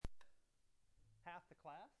the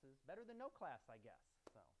class is better than no class, I guess.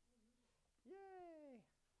 So, yay!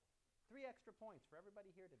 3 extra points for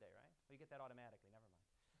everybody here today, right? Well, you get that automatically, never mind.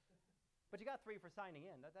 But you got 3 for signing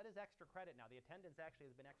in. That is extra credit now. The attendance actually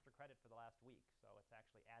has been extra credit for the last week, so it's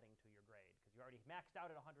actually adding to your grade because you already maxed out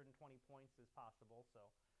at 120 points as possible, so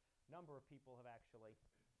a number of people have actually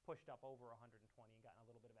pushed up over 120 and gotten a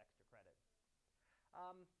little bit of extra credit.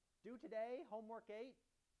 Due today, homework 8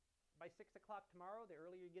 by 6 o'clock tomorrow. The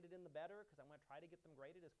earlier you get it in, the better, because I'm going to try to get them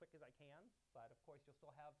graded as quick as I can. But of course, you'll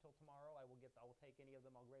still have till tomorrow. I will take any of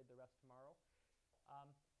them. I'll grade the rest tomorrow.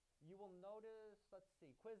 You will notice, let's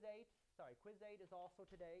see, quiz 8 is also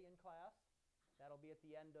today in class. That'll be at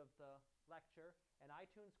the end of the lecture. And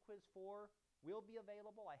iTunes quiz 4 will be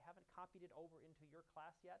available. I haven't copied it over into your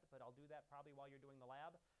class yet, but I'll do that probably while you're doing the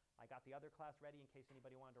lab. I got the other class ready in case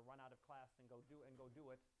anybody wanted to run out of class and go do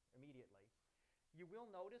it immediately. You will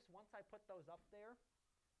notice once I put those up there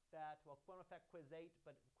that, well, won't affect quiz 8,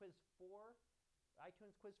 but quiz 4,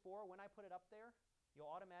 iTunes quiz 4, when I put it up there,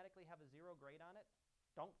 you'll automatically have a 0 grade on it.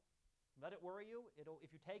 Don't let it worry you.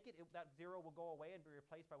 If you take it, that 0 will go away and be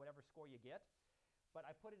replaced by whatever score you get. But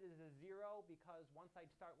I put it as a 0 because once I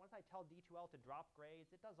tell D2L to drop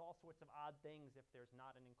grades, it does all sorts of odd things if there's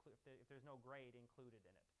no grade included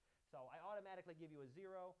in it. So I automatically give you a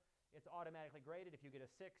 0. It's automatically graded. If you get a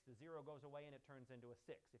 6, the 0 goes away and it turns into a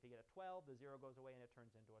 6. If you get a 12, the 0 goes away and it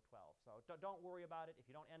turns into a 12. So don't worry about it. If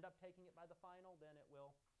you don't end up taking it by the final, then it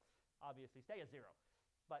will obviously stay a 0.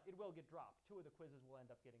 But it will get dropped. 2 of the quizzes will end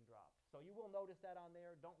up getting dropped. So you will notice that on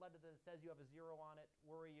there. Don't let it that it says you have a 0 on it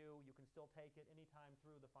worry you. You can still take it anytime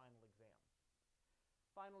through the final exam.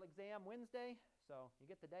 Final exam Wednesday. So you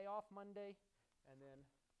get the day off Monday, and then,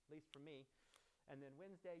 at least for me, and then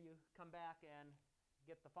Wednesday you come back and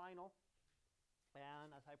get the final.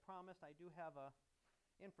 And as I promised, I do have a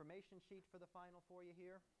information sheet for the final for you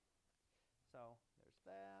here. So there's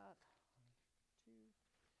that. 1,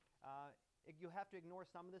 2. You have to ignore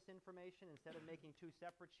some of this information. Instead of making 2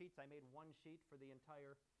 separate sheets, I made 1 sheet for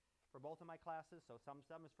for both of my classes. So some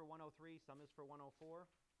is for 103, some is for 104.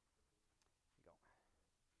 Here we go.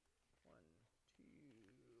 1, 2,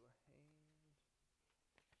 and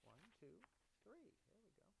 1, 2, 3. There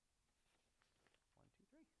we go. 1, 2,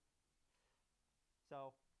 3.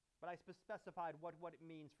 So, but I specified what it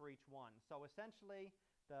means for each one. So essentially,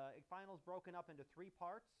 the final is broken up into 3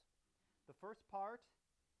 parts. The first part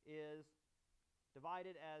is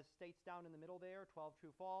divided as states down in the middle there, 12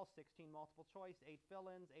 true false, 16 multiple choice, 8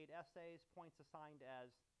 fill-ins, 8 essays, points assigned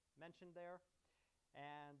as mentioned there.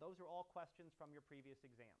 And those are all questions from your previous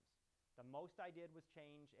exams. The most I did was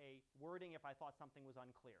change a wording if I thought something was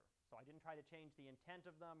unclear. So I didn't try to change the intent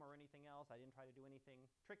of them or anything else. I didn't try to do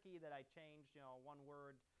anything tricky that I changed, one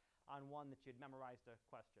word on one that you'd memorized a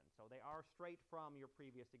question. So they are straight from your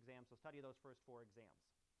previous exam. So study those first 4 exams.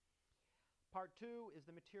 Part 2 is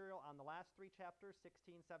the material on the last 3 chapters,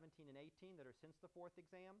 16, 17, and 18, that are since the 4th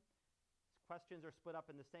exam. Questions are split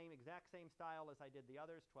up in the exact same style as I did the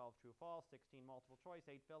others, 12 true false, 16 multiple choice,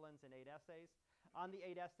 8 fill-ins, and 8 essays. On the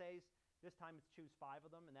 8 essays, this time it's choose 5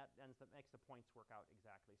 of them, and that makes the points work out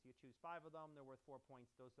exactly. So you choose 5 of them, they're worth 4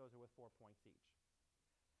 points. Those are worth 4 points each.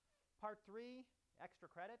 Part 3,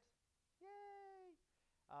 extra credit. Yay!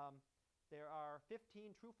 There are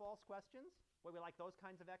 15 true-false questions. Well, we like those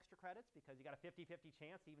kinds of extra credits because you got a 50-50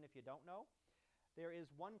 chance even if you don't know. There is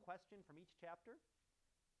 1 question from each chapter,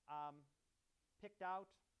 picked out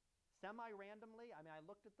semi-randomly. I mean, I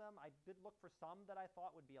looked at them. I did look for some that I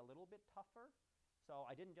thought would be a little bit tougher. So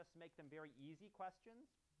I didn't just make them very easy questions,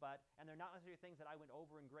 and they're not necessarily things that I went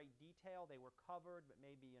over in great detail. They were covered, but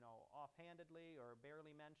maybe offhandedly or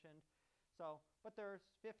barely mentioned. So, but there's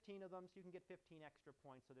 15 of them, so you can get 15 extra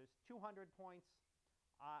points. So there's 200 points,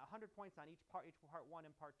 100 points on each part 1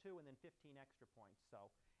 and part 2, and then 15 extra points. So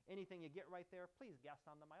anything you get right there, please guess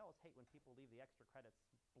on them. I always hate when people leave the extra credits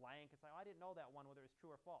blank. It's like, oh, I didn't know that one, whether it's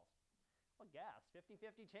true or false. Well, guess.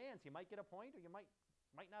 50-50 chance. You might get a point, or you might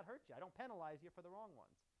not hurt you. I don't penalize you for the wrong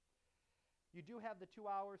ones. You do have the 2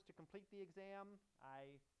 hours to complete the exam.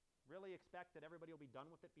 I really expect that everybody will be done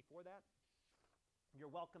with it before that. You're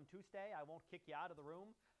welcome to stay. I won't kick you out of the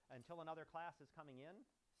room until another class is coming in.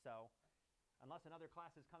 So unless another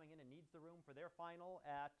class is coming in and needs the room for their final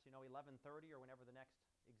at 11:30 or whenever the next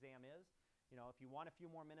exam is, if you want a few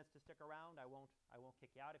more minutes to stick around, I won't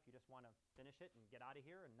kick you out. If you just want to finish it and get out of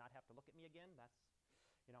here and not have to look at me again, that's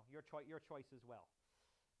your choice as well.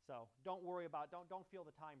 So don't worry about don't feel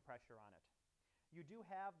the time pressure on it. You do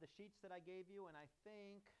have the sheets that I gave you, and I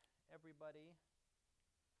think everybody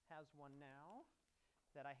has one now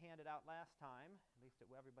that I handed out last time. At least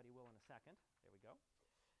everybody will in a second. There we go.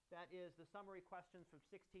 That is the summary questions from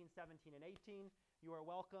 16, 17, and 18. You are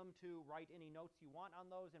welcome to write any notes you want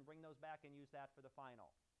on those and bring those back and use that for the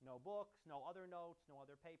final. No books, no other notes, no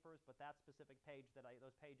other papers, but that specific page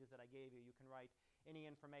those pages that I gave you, you can write any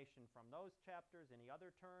information from those chapters, any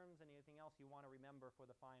other terms, anything else you want to remember for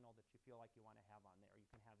the final that you feel like you want to have on there. You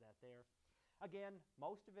can have that there. Again,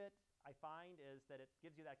 most of it I find is that it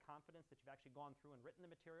gives you that confidence that you've actually gone through and written the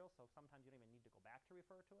material, so sometimes you don't even need to go back to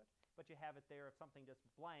refer to it, but you have it there. If something just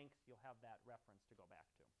blanks, you'll have that reference to go back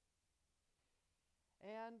to.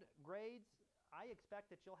 And grades, I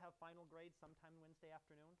expect that you'll have final grades sometime Wednesday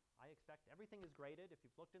afternoon. I expect everything is graded. If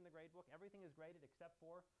you've looked in the grade book, everything is graded except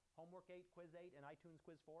for Homework 8, Quiz 8, and iTunes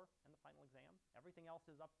Quiz 4, and the final exam. Everything else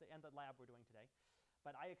is up, and the lab we're doing today.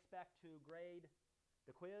 But I expect to grade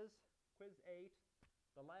the quiz, Quiz 8,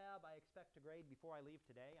 the lab I expect to grade before I leave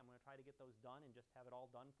today. I'm going to try to get those done and just have it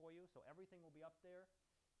all done for you. So everything will be up there.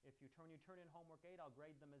 If you turn in Homework 8, I'll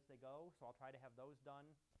grade them as they go. So I'll try to have those done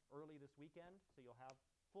early this weekend. So you'll have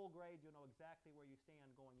full grades. You'll know exactly where you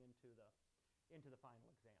stand going into the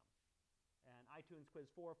final exam. And iTunes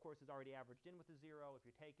Quiz 4, of course, is already averaged in with a 0. If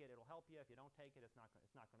you take it, it'll help you. If you don't take it, it's not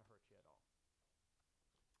going to hurt you at all.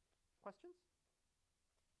 Questions?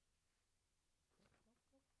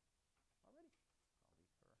 Alrighty.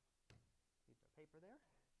 Leave the paper there.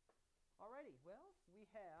 Alrighty. Well, we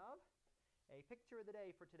have a picture of the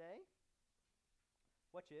day for today,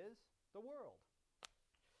 which is the world.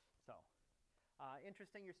 So,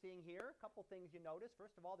 interesting you're seeing here. A couple things you notice.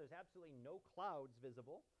 First of all, there's absolutely no clouds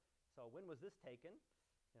visible. So when was this taken?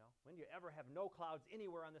 When do you ever have no clouds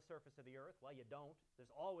anywhere on the surface of the Earth? Well, you don't.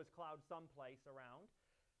 There's always clouds someplace around.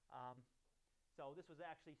 So this was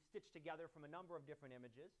actually stitched together from a number of different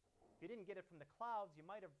images. If you didn't get it from the clouds, you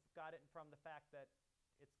might have got it from the fact that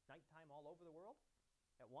it's nighttime all over the world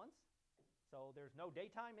at once. So there's no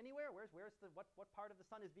daytime anywhere. What part of the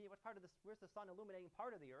sun is being? Where's the sun illuminating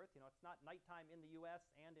part of the Earth? It's not nighttime in the U.S.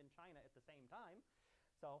 and in China at the same time.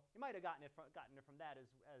 So you might have gotten it from that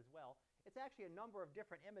as well. It's actually a number of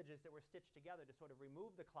different images that were stitched together to sort of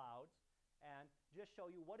remove the clouds and just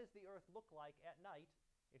show you what does the Earth look like at night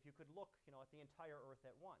if you could look, at the entire Earth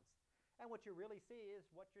at once. And what you really see is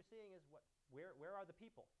where are the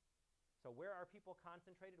people? So where are people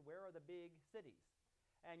concentrated? Where are the big cities?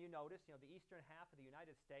 And you notice, the eastern half of the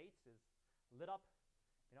United States is lit up,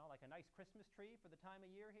 like a nice Christmas tree for the time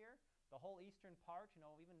of year here. The whole eastern part,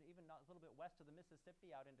 even a little bit west of the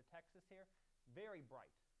Mississippi out into Texas here, very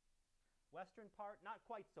bright. Western part, not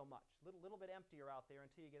quite so much. Little bit emptier out there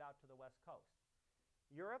until you get out to the west coast.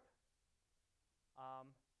 Europe,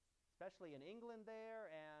 especially in England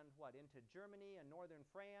there, and into Germany and northern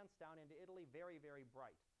France, down into Italy, very, very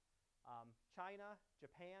bright. China,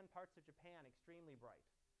 Japan, parts of Japan, extremely bright.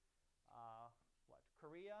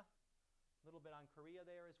 Korea, a little bit on Korea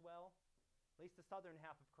there as well. At least the southern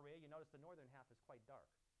half of Korea. You notice the northern half is quite dark.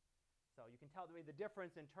 So you can tell the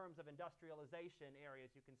difference in terms of industrialization areas.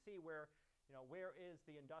 You can see where is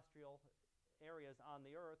the industrial areas on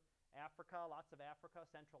the Earth. Africa, lots of Africa.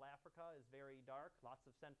 Central Africa is very dark. Lots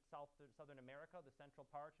of Southern America, the central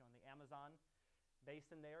part, the Amazon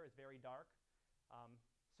basin there is very dark.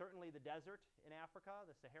 Certainly the desert in Africa,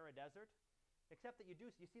 the Sahara Desert, except that you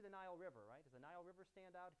see the Nile River, right? Does the Nile River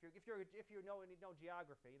stand out? If you know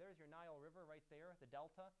geography, there's your Nile River right there, the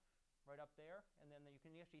delta right up there, and then you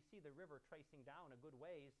can actually see the river tracing down a good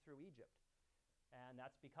ways through Egypt. And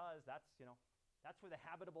that's because that's where the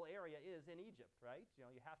habitable area is in Egypt, right?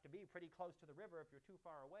 You have to be pretty close to the river. If you're too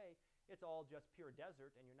far away, it's all just pure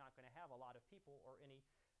desert, and you're not going to have a lot of people or any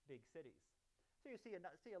big cities. So you see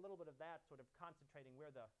a little bit of that sort of concentrating where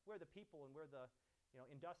the people and where the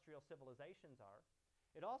industrial civilizations are.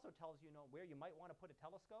 It also tells you where you might want to put a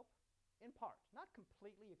telescope, in part. Not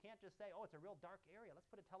completely. You can't just say, oh, it's a real dark area. Let's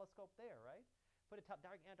put a telescope there, right?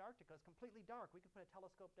 Dark Antarctica is completely dark. We could put a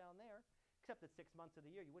telescope down there, except that 6 months of the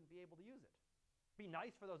year you wouldn't be able to use it. Be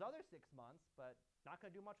nice for those other 6 months, but not going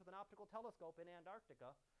to do much with an optical telescope in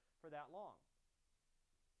Antarctica for that long.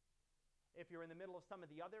 If you're in the middle of some of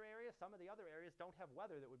the other areas don't have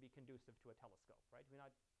weather that would be conducive to a telescope, right? You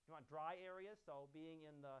want dry areas, so being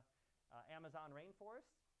in the Amazon rainforest,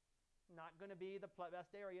 not going to be the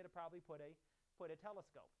best area to probably put a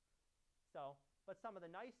telescope. So, but some of the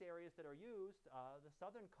nice areas that are used, the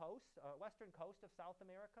southern coast, western coast of South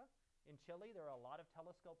America, in Chile, there are a lot of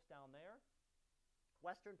telescopes down there.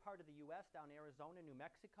 Western part of the U.S., down Arizona, New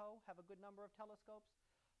Mexico, have a good number of telescopes.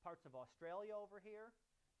 Parts of Australia over here,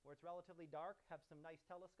 where it's relatively dark, have some nice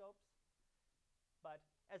telescopes. But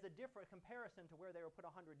as a different comparison to where they were put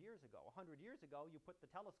 100 years ago. 100 years ago, you put the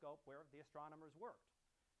telescope where the astronomers worked.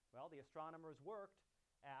 Well, the astronomers worked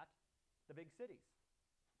at the big cities.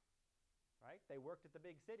 right? They worked at the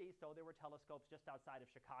big cities, so there were telescopes just outside of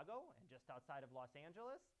Chicago and just outside of Los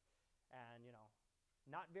Angeles. And,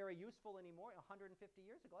 not very useful anymore. 150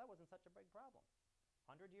 years ago, that wasn't such a big problem.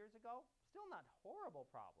 100 years ago, still not horrible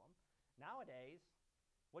problem. Nowadays,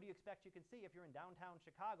 what do you expect you can see if you're in downtown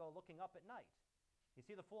Chicago looking up at night? You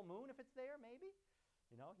see the full moon if it's there, maybe?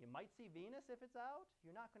 You might see Venus if it's out.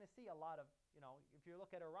 You're not going to see a lot of, if you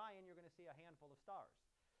look at Orion, you're going to see a handful of stars.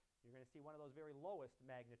 You're going to see one of those very lowest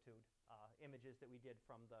magnitude images that we did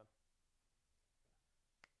from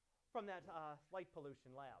that light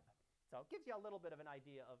pollution lab. So it gives you a little bit of an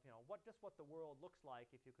idea of what the world looks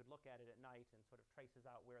like if you could look at it at night and sort of traces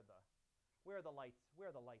out where the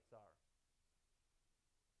lights are.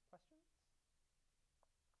 Questions?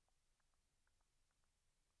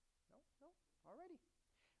 No? Alrighty.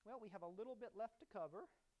 Well, we have a little bit left to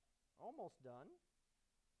cover. Almost done.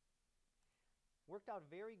 Worked out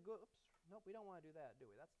very good. Oops. Nope, we don't want to do that,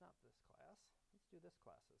 do we? That's not this class. Let's do this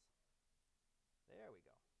classes. There we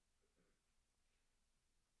go.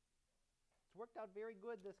 It's worked out very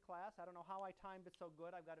good, this class. I don't know how I timed it so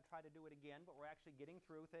good. I've got to try to do it again, but we're actually getting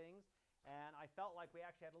through things. And I felt like we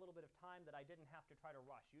actually had a little bit of time that I didn't have to try to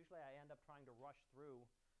rush. Usually I end up trying to rush through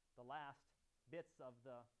the last bits of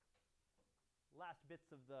the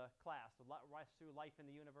class, rush through life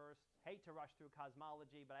in the universe. Hate to rush through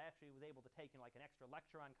cosmology, but I actually was able to take in like an extra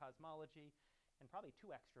lecture on cosmology and probably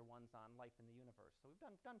 2 extra ones on life in the universe. So we've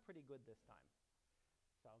done pretty good this time.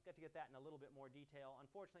 So I'll get to that in a little bit more detail.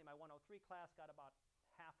 Unfortunately, my 103 class got about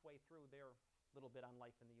halfway through their little bit on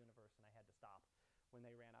life in the universe, and I had to stop when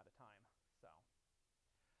they ran out of time. So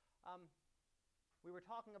we were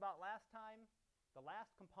talking about last time, the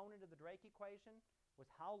last component of the Drake equation was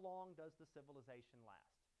how long does the civilization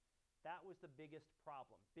last? That was the biggest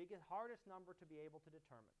problem, hardest number to be able to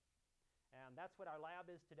determine. And that's what our lab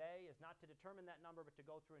is today, is not to determine that number, but to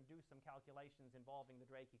go through and do some calculations involving the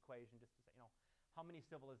Drake equation just to say, how many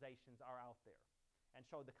civilizations are out there and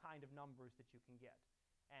show the kind of numbers that you can get.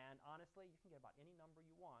 And honestly, you can get about any number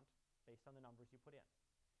you want based on the numbers you put in.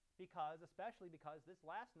 Especially because this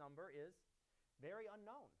last number is very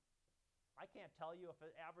unknown. I can't tell you if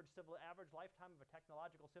an average lifetime of a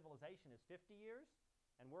technological civilization is 50 years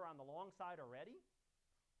and we're on the long side already,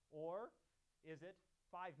 or is it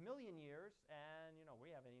 5 million years and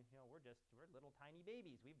we're little tiny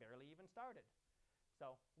babies. We barely even started.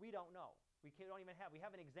 So we don't know. We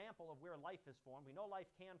have an example of where life is formed. We know life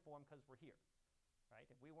can form because we're here, right?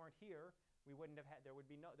 If we weren't here, we wouldn't have had. There wouldn't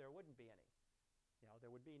be any. There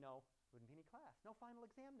wouldn't be any class. No final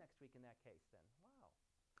exam next week in that case. Then, wow.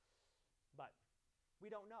 But we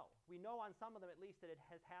don't know. We know on some of them at least that it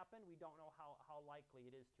has happened. We don't know how likely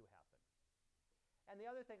it is to happen. And the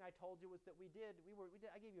other thing I told you was that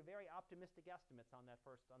I gave you very optimistic estimates on those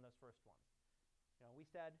first ones. We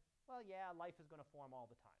said, well, yeah, life is going to form all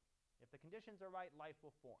the time. If the conditions are right, life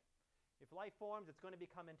will form. If life forms, it's going to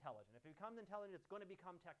become intelligent. If it becomes intelligent, it's going to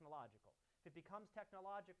become technological. If it becomes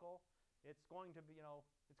technological, it's going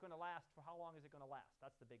to last. For how long is it going to last?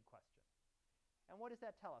 That's the big question. And what does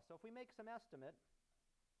that tell us? So if we make some estimate,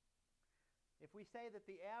 if we say that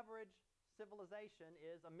the average civilization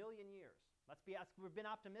is 1 million years, we've been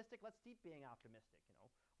optimistic, let's keep being optimistic.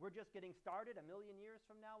 We're just getting started. 1 million years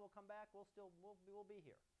from now, we'll come back, we'll be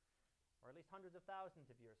here. Or at least hundreds of thousands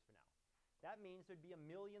of years from now. That means there'd be 1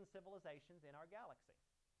 million civilizations in our galaxy.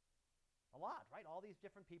 A lot, right? All these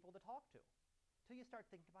different people to talk to. Till you start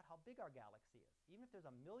thinking about how big our galaxy is. Even if there's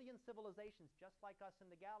 1 million civilizations just like us in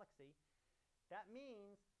the galaxy, that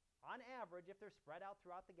means, on average, if they're spread out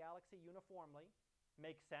throughout the galaxy uniformly,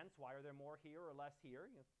 makes sense. Why are there more here or less here?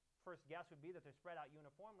 First guess would be that they're spread out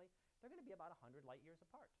uniformly. They're going to be about 100 light years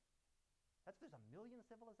apart. There's 1 million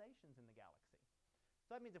civilizations in the galaxy.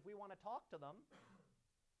 So that means if we want to talk to them,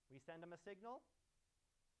 we send them a signal.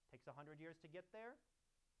 Takes 100 years to get there.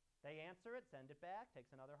 They answer it, send it back.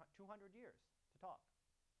 Takes another 200 years to talk.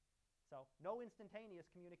 So no instantaneous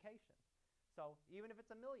communication. So even if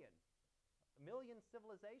it's 1 million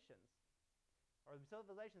civilizations, or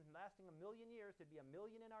civilizations lasting 1 million years, there'd be 1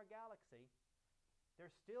 million in our galaxy.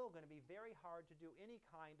 They're still going to be very hard to do any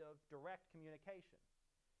kind of direct communication.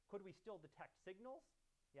 Could we still detect signals?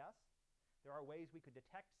 Yes. There are ways we could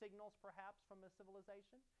detect signals, perhaps, from a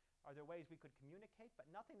civilization. Are there ways we could communicate? But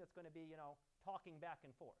nothing that's going to be, talking back and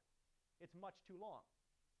forth. It's much too long.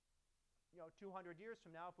 200 years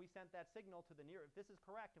from now, if we sent that signal to if this is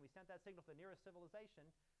correct, and we sent that signal to the nearest civilization,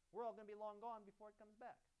 we're all going to be long gone before it comes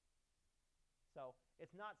back. So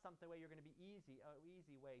it's not something where you're going to be easy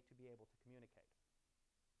way to be able to communicate.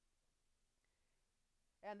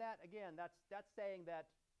 And that, again, that's saying that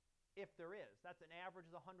if there is. That's an average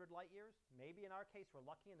of 100 light years. Maybe in our case we're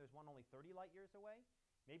lucky and there's one only 30 light years away.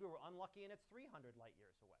 Maybe we're unlucky and it's 300 light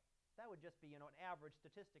years away. That would just be, an average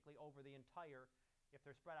statistically over the entire, if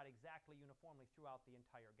they're spread out exactly uniformly throughout the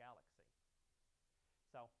entire galaxy.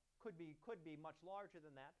 So could be much larger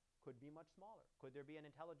than that, could be much smaller. Could there be an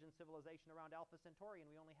intelligent civilization around Alpha Centauri and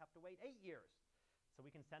we only have to wait 8 years? So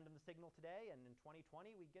we can send them the signal today, and in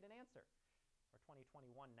 2020 we get an answer. Or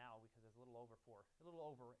 2021 now, because it's a little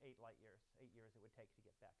over 8 light years, 8 years it would take to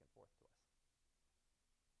get back and forth to us.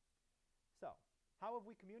 So how have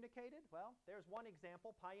we communicated? Well, there's one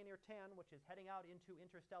example. Pioneer 10, which is heading out into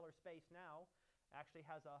interstellar space now, actually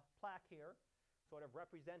has a plaque here sort of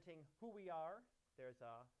representing who we are. There's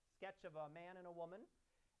a sketch of a man and a woman,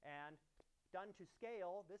 and done to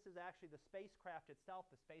scale, this is actually the spacecraft itself,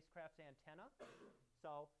 the spacecraft's antenna.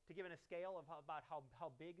 So to give it a scale of about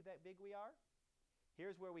how big we are,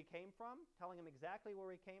 here's where we came from, telling them exactly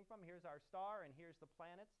where we came from. Here's our star, and here's the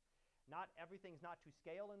planets. Not everything's not to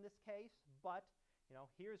scale in this case, but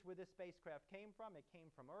here's where this spacecraft came from. It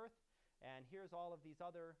came from Earth, and here's all of these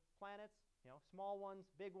other planets, small ones,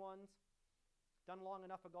 big ones. Done long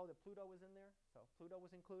enough ago that Pluto was in there, so Pluto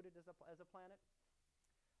was included as a planet.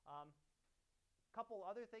 Couple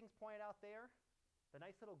other things pointed out there. The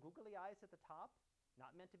nice little googly eyes at the top,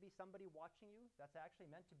 not meant to be somebody watching you. That's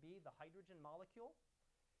actually meant to be the hydrogen molecule.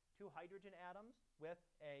 2 hydrogen atoms with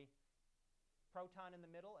a proton in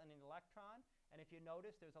the middle and an electron. And if you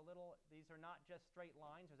notice, these are not just straight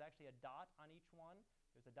lines. There's actually a dot on each one.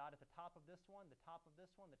 There's a dot at the top of this one, the top of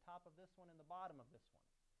this one, the top of this one, and the bottom of this one.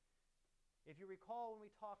 If you recall when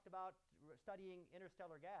we talked about studying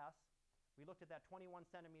interstellar gas, we looked at that 21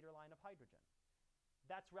 centimeter line of hydrogen.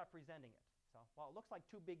 That's representing it. So while it looks like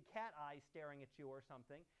 2 big cat eyes staring at you or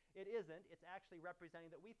something, it isn't. It's actually representing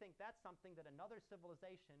that we think that's something that another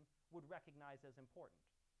civilization would recognize as important.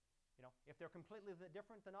 If they're completely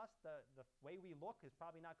different than us, the way we look is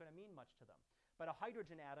probably not going to mean much to them. But a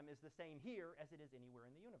hydrogen atom is the same here as it is anywhere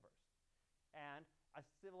in the universe. And a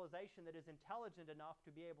civilization that is intelligent enough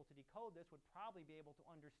to be able to decode this would probably be able to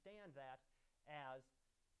understand that as,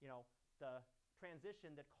 the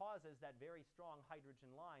transition that causes that very strong hydrogen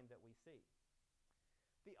line that we see.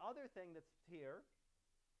 The other thing that's here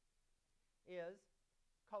is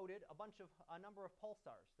coded a number of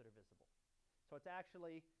pulsars that are visible. So it's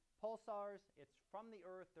actually pulsars, it's from the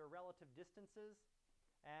Earth, they're relative distances,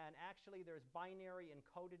 and actually there's binary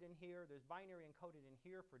encoded in here, there's binary encoded in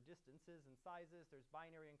here for distances and sizes, there's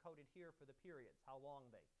binary encoded here for the periods, how long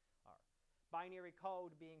they are. Binary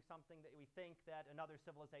code being something that we think that another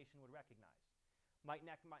civilization would recognize. Might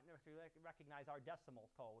not recognize our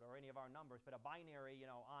decimal code or any of our numbers, but a binary,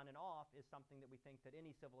 on and off is something that we think that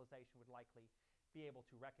any civilization would likely be able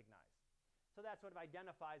to recognize. So that sort of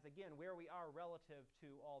identifies, again, where we are relative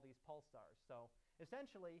to all these pulsars. So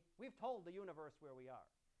essentially, we've told the universe where we are.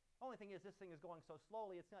 Only thing is, this thing is going so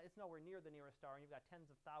slowly, it's nowhere near the nearest star, and you've got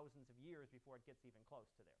tens of thousands of years before it gets even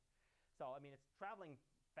close to there. So, it's traveling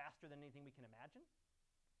faster than anything we can imagine,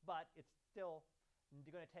 but it's still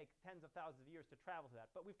going to take tens of thousands of years to travel to that.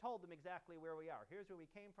 But we've told them exactly where we are. Here's where we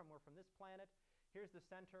came from. We're from this planet. Here's the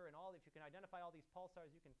center, and if you can identify all these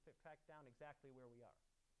pulsars, you can track down exactly where we are.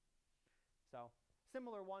 So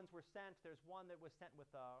similar ones were sent. There's one that was sent with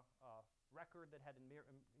a record that had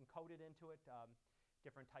encoded into it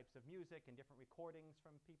different types of music and different recordings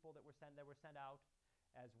from people that were sent out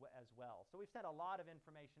as well. So we've sent a lot of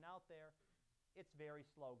information out there. It's very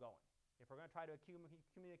slow going. If we're going to try to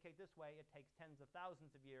communicate this way, it takes tens of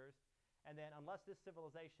thousands of years. And then unless this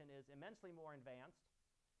civilization is immensely more advanced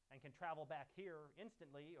and can travel back here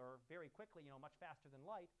instantly or very quickly, much faster than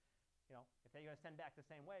light, if they're going to send back the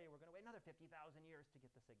same way, we're going to wait another 50,000 years to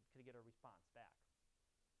get a response back.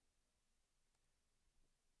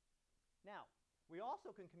 Now, we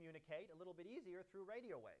also can communicate a little bit easier through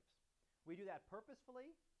radio waves. We do that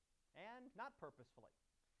purposefully and not purposefully.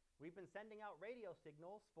 We've been sending out radio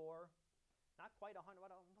signals for not quite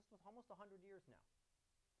almost 100 years now.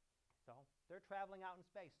 So they're traveling out in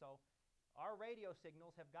space. So our radio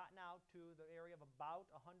signals have gotten out to the area of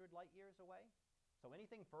about 100 light years away. So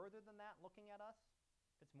anything further than that looking at us,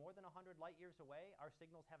 if it's more than 100 light years away, our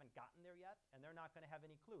signals haven't gotten there yet, and they're not going to have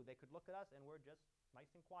any clue. They could look at us, and we're just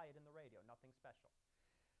nice and quiet in the radio, nothing special.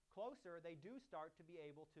 Closer, they do start to be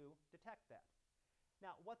able to detect that.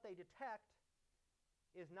 Now, what they detect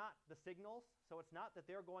is not the signals, so it's not that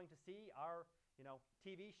they're going to see our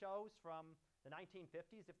TV shows from the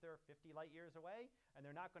 1950s if they're 50 light years away, and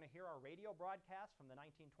they're not going to hear our radio broadcasts from the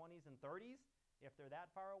 1920s and 30s if they're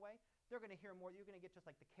that far away. They're going to hear more. You're going to get just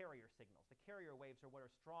like the carrier signals. The carrier waves are what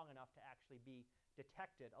are strong enough to actually be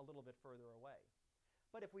detected a little bit further away.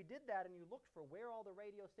 But if we did that and you looked for where all the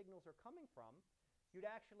radio signals are coming from, you'd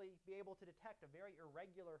actually be able to detect a very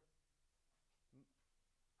irregular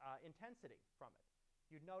intensity from it.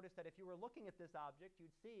 You'd notice that if you were looking at this object,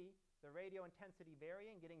 you'd see the radio intensity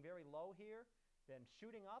varying, getting very low here, then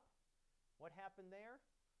shooting up. What happened there?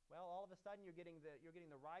 Well, all of a sudden you're getting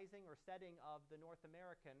the rising or setting of the North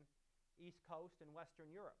American East Coast and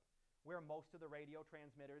Western Europe, where most of the radio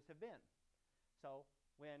transmitters have been. So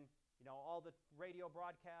when all the radio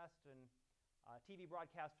broadcasts and TV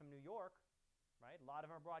broadcasts from New York, right? A lot of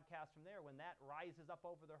them are broadcast from there. When that rises up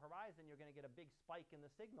over the horizon, you're going to get a big spike in the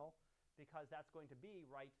signal because that's going to be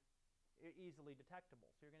easily detectable.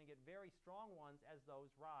 So you're going to get very strong ones as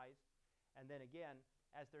those rise, and then again,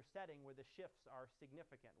 as they're setting where the shifts are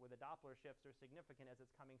significant, where the Doppler shifts are significant as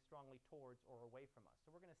it's coming strongly towards or away from us.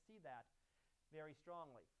 So we're going to see that very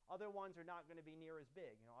strongly. Other ones are not going to be near as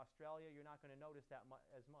big. Australia, you're not going to notice that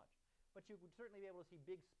as much. But you would certainly be able to see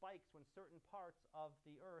big spikes when certain parts of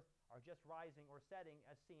the Earth are just rising or setting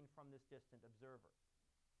as seen from this distant observer.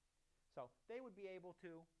 So they would be able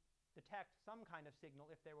to detect some kind of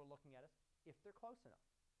signal if they were looking at us, if they're close enough.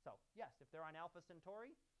 So yes, if they're on Alpha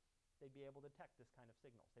Centauri, they'd be able to detect this kind of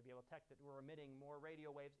signals. They'd be able to detect that we're emitting more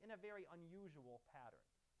radio waves in a very unusual pattern,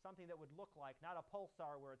 something that would look like not a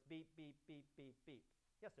pulsar where it's beep, beep, beep, beep, beep.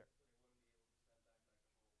 Yes, sir?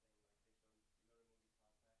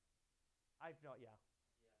 Yeah.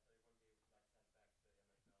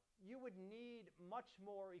 You would need much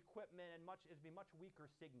more equipment and it'd be much weaker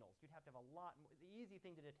signals. You'd have to have a lot more. The easy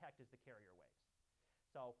thing to detect is the carrier waves.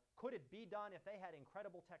 So could it be done if they had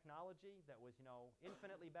incredible technology that was,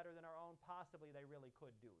 infinitely better than our own? Possibly they really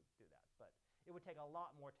could do that, but it would take a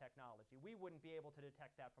lot more technology. We wouldn't be able to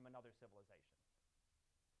detect that from another civilization.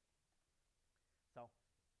 So,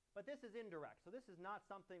 but this is indirect. So this is not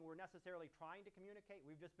something we're necessarily trying to communicate.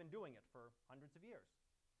 We've just been doing it for hundreds of years.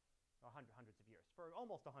 Hundreds of years, for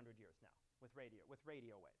almost 100 years now with radio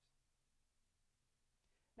waves.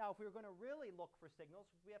 Now, if we were going to really look for signals,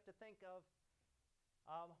 we have to think of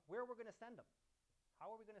where we're going to send them. How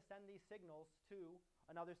are we going to send these signals to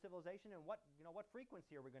another civilization, and what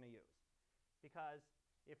frequency are we going to use? Because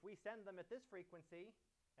if we send them at this frequency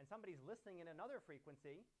and somebody's listening in another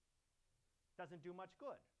frequency, it doesn't do much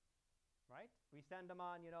good, right? We send them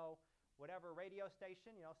on, whatever radio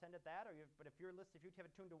station, send it that. But if you have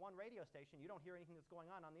it tuned to one radio station, you don't hear anything that's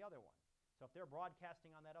going on the other one. So if they're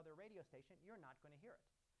broadcasting on that other radio station, you're not going to hear it.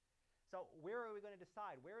 So where are we going to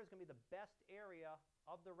decide? Where is going to be the best area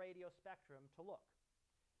of the radio spectrum to look?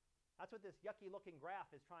 That's what this yucky-looking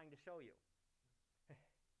graph is trying to show you.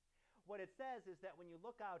 What it says is that when you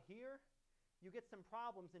look out here, you get some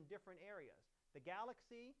problems in different areas. The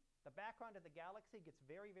galaxy, the background of the galaxy gets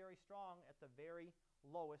very, very strong at the very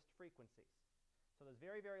lowest frequencies. So there's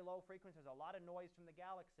very, very low frequencies. There's a lot of noise from the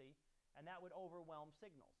galaxy, and that would overwhelm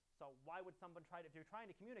signals. So why would someone if you're trying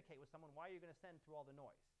to communicate with someone, why are you going to send through all the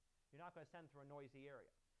noise? You're not going to send through a noisy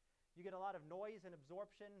area. You get a lot of noise and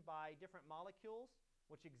absorption by different molecules,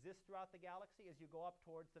 which exist throughout the galaxy as you go up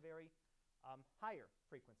towards the very higher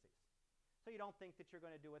frequencies. So you don't think that you're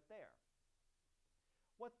going to do it there.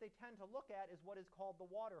 What they tend to look at is what is called the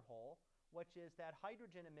water hole, which is that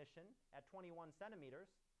hydrogen emission at 21 centimeters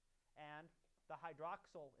and the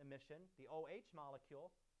hydroxyl emission, the OH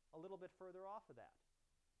molecule, a little bit further off of that.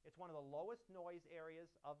 It's one of the lowest noise areas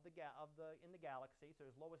in the galaxy, so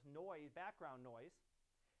there's lowest noise, background noise,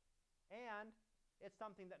 and it's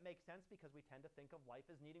something that makes sense because we tend to think of life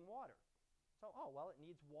as needing water. So, well, it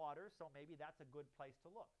needs water, so maybe that's a good place to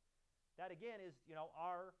look. That again is,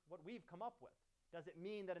 what we've come up with. Does it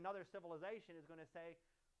mean that another civilization is going to say,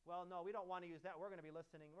 well, no, we don't want to use that. We're going to be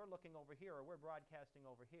listening. We're looking over here, or we're broadcasting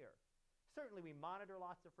over here. Certainly, we monitor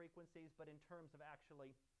lots of frequencies, but in terms of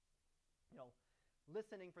actually,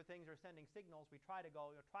 listening for things or sending signals, we try to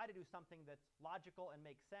do something that's logical and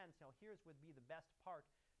makes sense. Here's would be the best part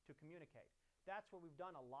to communicate. That's where we've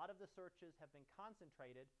done a lot of the searches have been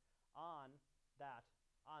concentrated on that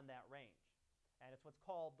range. And it's what's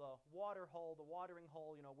called the water hole, the watering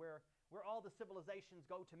hole, where all the civilizations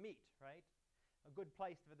go to meet, right? A good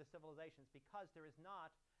place for the civilizations, because there is not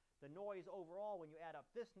the noise overall. When you add up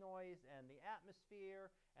this noise and the atmosphere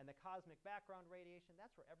and the cosmic background radiation,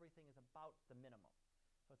 that's where everything is about the minimum.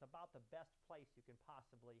 So it's about the best place you can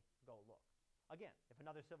possibly go look. Again, if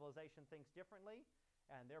another civilization thinks differently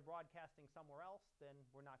and they're broadcasting somewhere else, then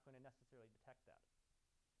we're not going to necessarily detect that.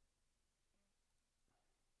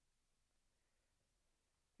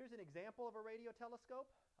 Here's an example of a radio telescope.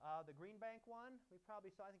 The Green Bank one, we probably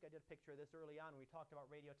saw, I think I did a picture of this early on when we talked about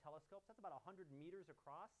radio telescopes. That's about 100 meters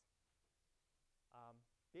across.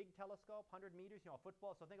 big telescope, 100 meters, a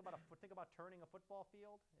football. So think about turning a football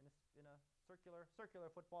field in a circular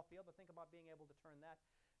football field, but think about being able to turn that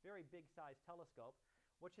very big sized telescope,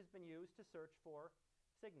 which has been used to search for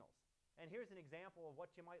signals. And here's an example of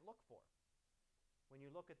what you might look for. When you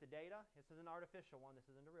look at the data, this is an artificial one, this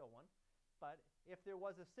isn't a real one, but if there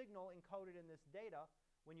was a signal encoded in this data,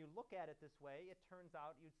 when you look at it this way, it turns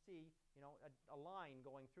out you'd see a line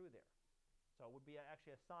going through there. So it would be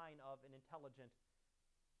actually a sign of an intelligent,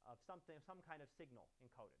 of some kind of signal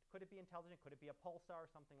encoded. Could it be intelligent? Could it be a pulsar,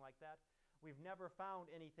 something like that? We've never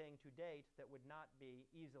found anything to date that would not be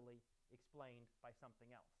easily explained by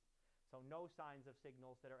something else. So no signs of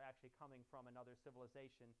signals that are actually coming from another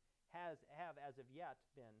civilization have as of yet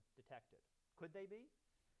been detected. Could they be?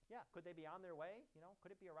 Yeah. Could they be on their way?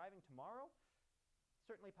 Could it be arriving tomorrow?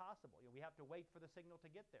 Certainly possible. We have to wait for the signal to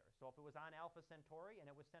get there. So if it was on Alpha Centauri and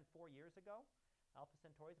it was sent 4 years ago, Alpha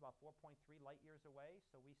Centauri is about 4.3 light years away,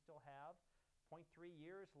 so we still have 0.3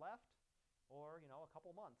 years left, or a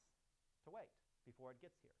couple months to wait before it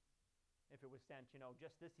gets here. If it was sent,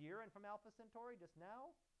 just this year and from Alpha Centauri, just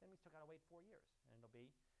now, then we still got to wait 4 years, and it'll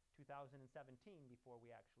be 2017 before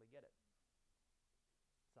we actually get it.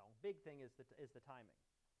 So big thing is the timing.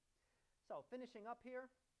 So finishing up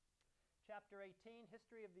here, Chapter 18,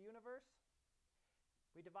 History of the Universe.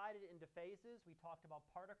 We divided it into phases. We talked about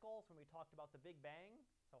particles when we talked about the Big Bang.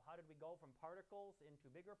 So how did we go from particles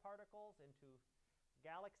into bigger particles, into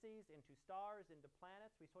galaxies, into stars, into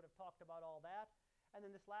planets? We sort of talked about all that. And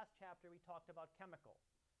then this last chapter, we talked about chemical.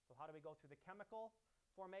 So how do we go through the chemical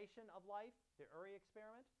formation of life, the Uri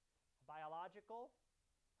experiment? Biological.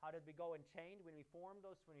 How did we go and change when we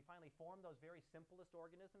finally formed those very simplest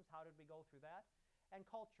organisms? How did we go through that? And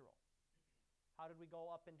cultural. How did we go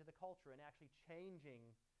up into the culture and actually changing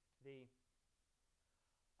the,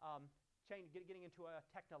 getting into a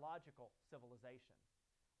technological civilization,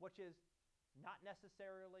 which is not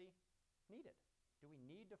necessarily needed. Do we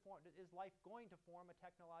need to form, is life going to form a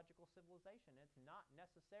technological civilization? It's not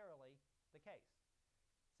necessarily the case.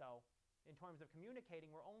 So in terms of communicating,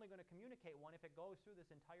 we're only going to communicate one if it goes through this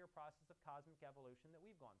entire process of cosmic evolution that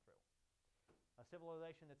we've gone through. A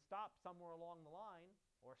civilization that stopped somewhere along the line,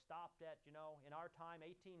 or stopped at, in our time,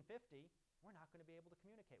 1850, we're not going to be able to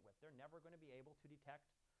communicate with. They're never going to be able to detect.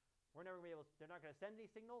 They're not going to send any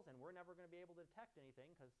signals, and we're never going to be able to detect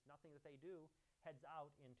anything because nothing that they do heads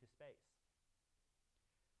out into space.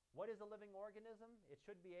 What is a living organism? It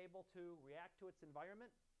should be able to react to its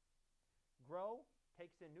environment, grow,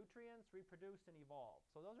 takes in nutrients, reproduce, and evolve.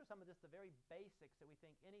 So those are some of just the very basics that we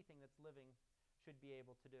think anything that's living should be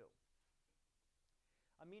able to do.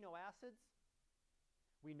 Amino acids.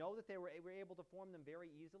 We know that we're able to form them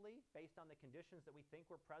very easily based on the conditions that we think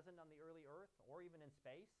were present on the early Earth or even in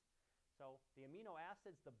space. So the amino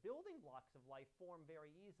acids, the building blocks of life, form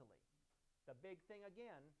very easily. The big thing,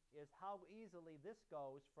 again, is how easily this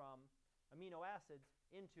goes from amino acids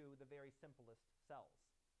into the very simplest cells.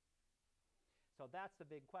 So that's the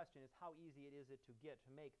big question, is how easy it is to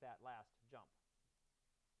make that last jump.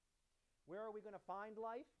 Where are we going to find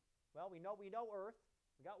life? Well, we know Earth.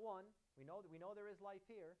 We got one. We know there is life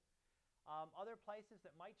here. Other places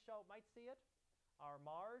that might see it are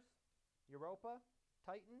Mars, Europa,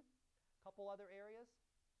 Titan, a couple other areas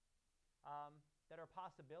that are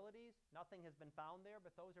possibilities. Nothing has been found there,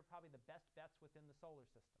 but those are probably the best bets within the solar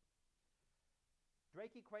system.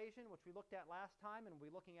 Drake equation, which we looked at last time and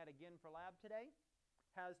we're looking at again for lab today,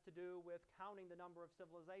 has to do with counting the number of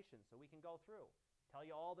civilizations. So we can go through, tell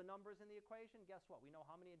you all the numbers in the equation. Guess what? We know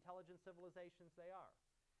how many intelligent civilizations they are.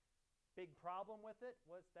 Big problem with it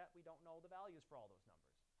was that we don't know the values for all those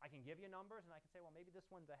numbers. I can give you numbers and I can say, well, maybe this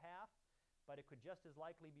one's a half, but it could just as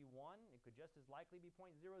likely be 1. It could just as likely be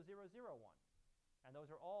 0.0001. And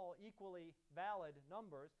those are all equally valid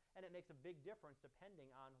numbers, and it makes a big difference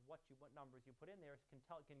depending on what numbers you put in there.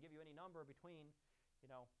 It can give you any number between,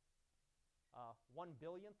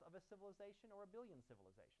 1/1000th of a civilization or 1 billion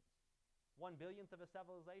civilizations. 1/1000th of a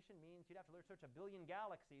civilization means you'd have to search 1 billion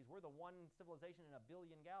galaxies. We're the one civilization in 1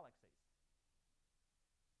 billion galaxies.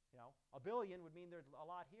 1 billion would mean there's a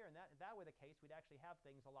lot here, and if that were the case, we'd actually have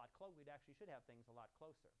things a lot closer. We'd actually should have things a lot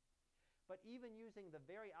closer. But even using the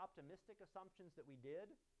very optimistic assumptions that we did,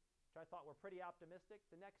 which I thought were pretty optimistic,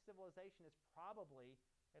 the next civilization is probably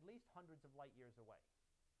at least hundreds of light years away.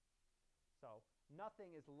 So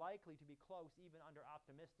nothing is likely to be close even under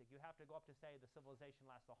optimistic. You have to go up to say the civilization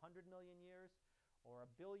lasts 100 million years or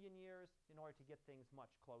 1 billion years in order to get things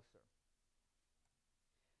much closer.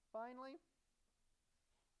 Finally,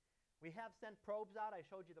 we have sent probes out. I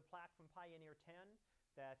showed you the plaque from Pioneer 10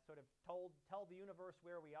 that sort of tell the universe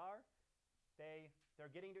where we are.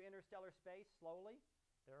 They're getting to interstellar space slowly.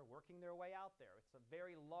 They're working their way out there. It's a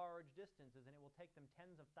very large distances, and it will take them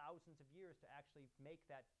tens of thousands of years to actually make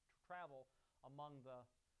that travel out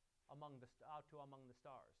to among the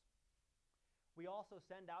stars. We also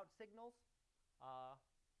send out signals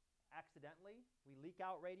accidentally. We leak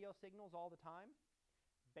out radio signals all the time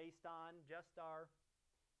based on just our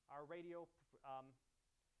radio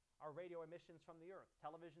emissions from the Earth.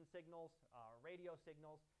 Television signals, radio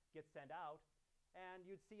signals get sent out, and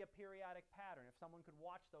you'd see a periodic pattern. If someone could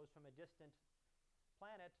watch those from a distant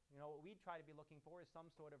planet, what we'd try to be looking for is some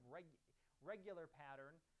sort of regular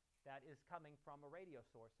pattern that is coming from a radio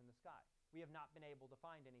source in the sky. We have not been able to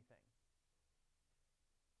find anything.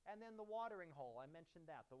 And then the watering hole, I mentioned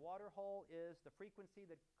that. The water hole is the frequency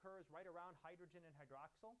that occurs right around hydrogen and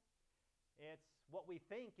hydroxyl. It's what we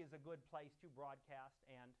think is a good place to broadcast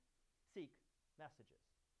and seek messages.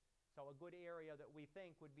 So a good area that we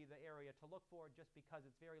think would be the area to look for just because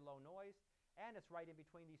it's very low noise, and it's right in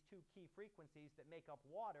between these two key frequencies that make up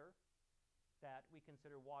water, that we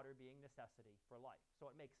consider water being necessity for life. So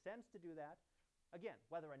it makes sense to do that. Again,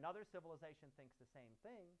 whether another civilization thinks the same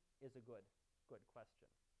thing is a good question.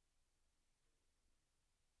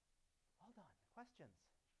 Well done. Questions?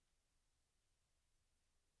 No?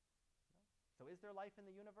 So is there life in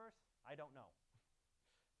the universe? I don't know.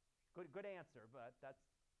 Good answer, but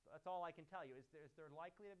that's all I can tell you. Is there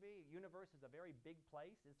likely to be? Universe is a very big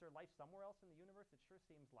place. Is there life somewhere else in the universe? It sure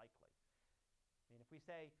seems likely. I mean, if we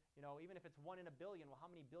say, even if it's 1 in a billion, well,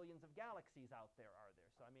 how many billions of galaxies out there are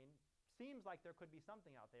there? So, I mean, seems like there could be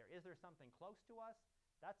something out there. Is there something close to us?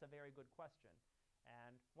 That's a very good question.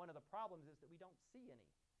 And one of the problems is that we don't see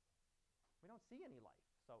any. We don't see any life.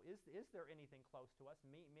 So is there anything close to us?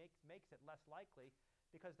 Makes it less likely,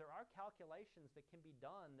 because there are calculations that can be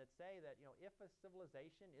done that say that if a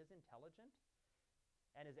civilization is intelligent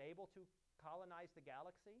and is able to colonize the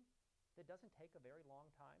galaxy, that doesn't take a very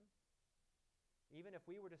long time. Even if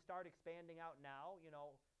we were to start expanding out now,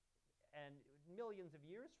 and millions of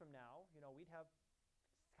years from now, we'd have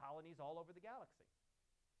colonies all over the galaxy.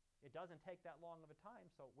 It doesn't take that long of a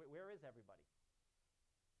time, so where is everybody?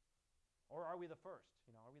 Or are we the first?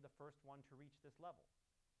 Are we the first one to reach this level?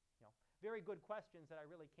 Very good questions that I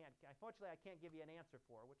really can't. Unfortunately, I can't give you an answer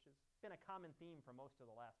for, which has been a common theme for most of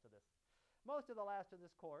the last of this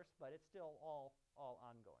course, but it's still all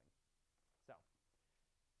ongoing. So,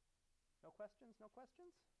 no questions? No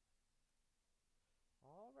questions?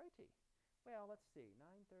 All righty. Well, let's see.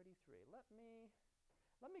 9:33. Let me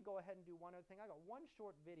go ahead and do one other thing. I got one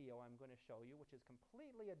short video I'm going to show you, which is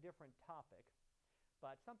completely a different topic.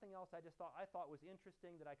 But something else I thought was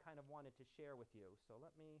interesting that I kind of wanted to share with you. So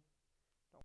let me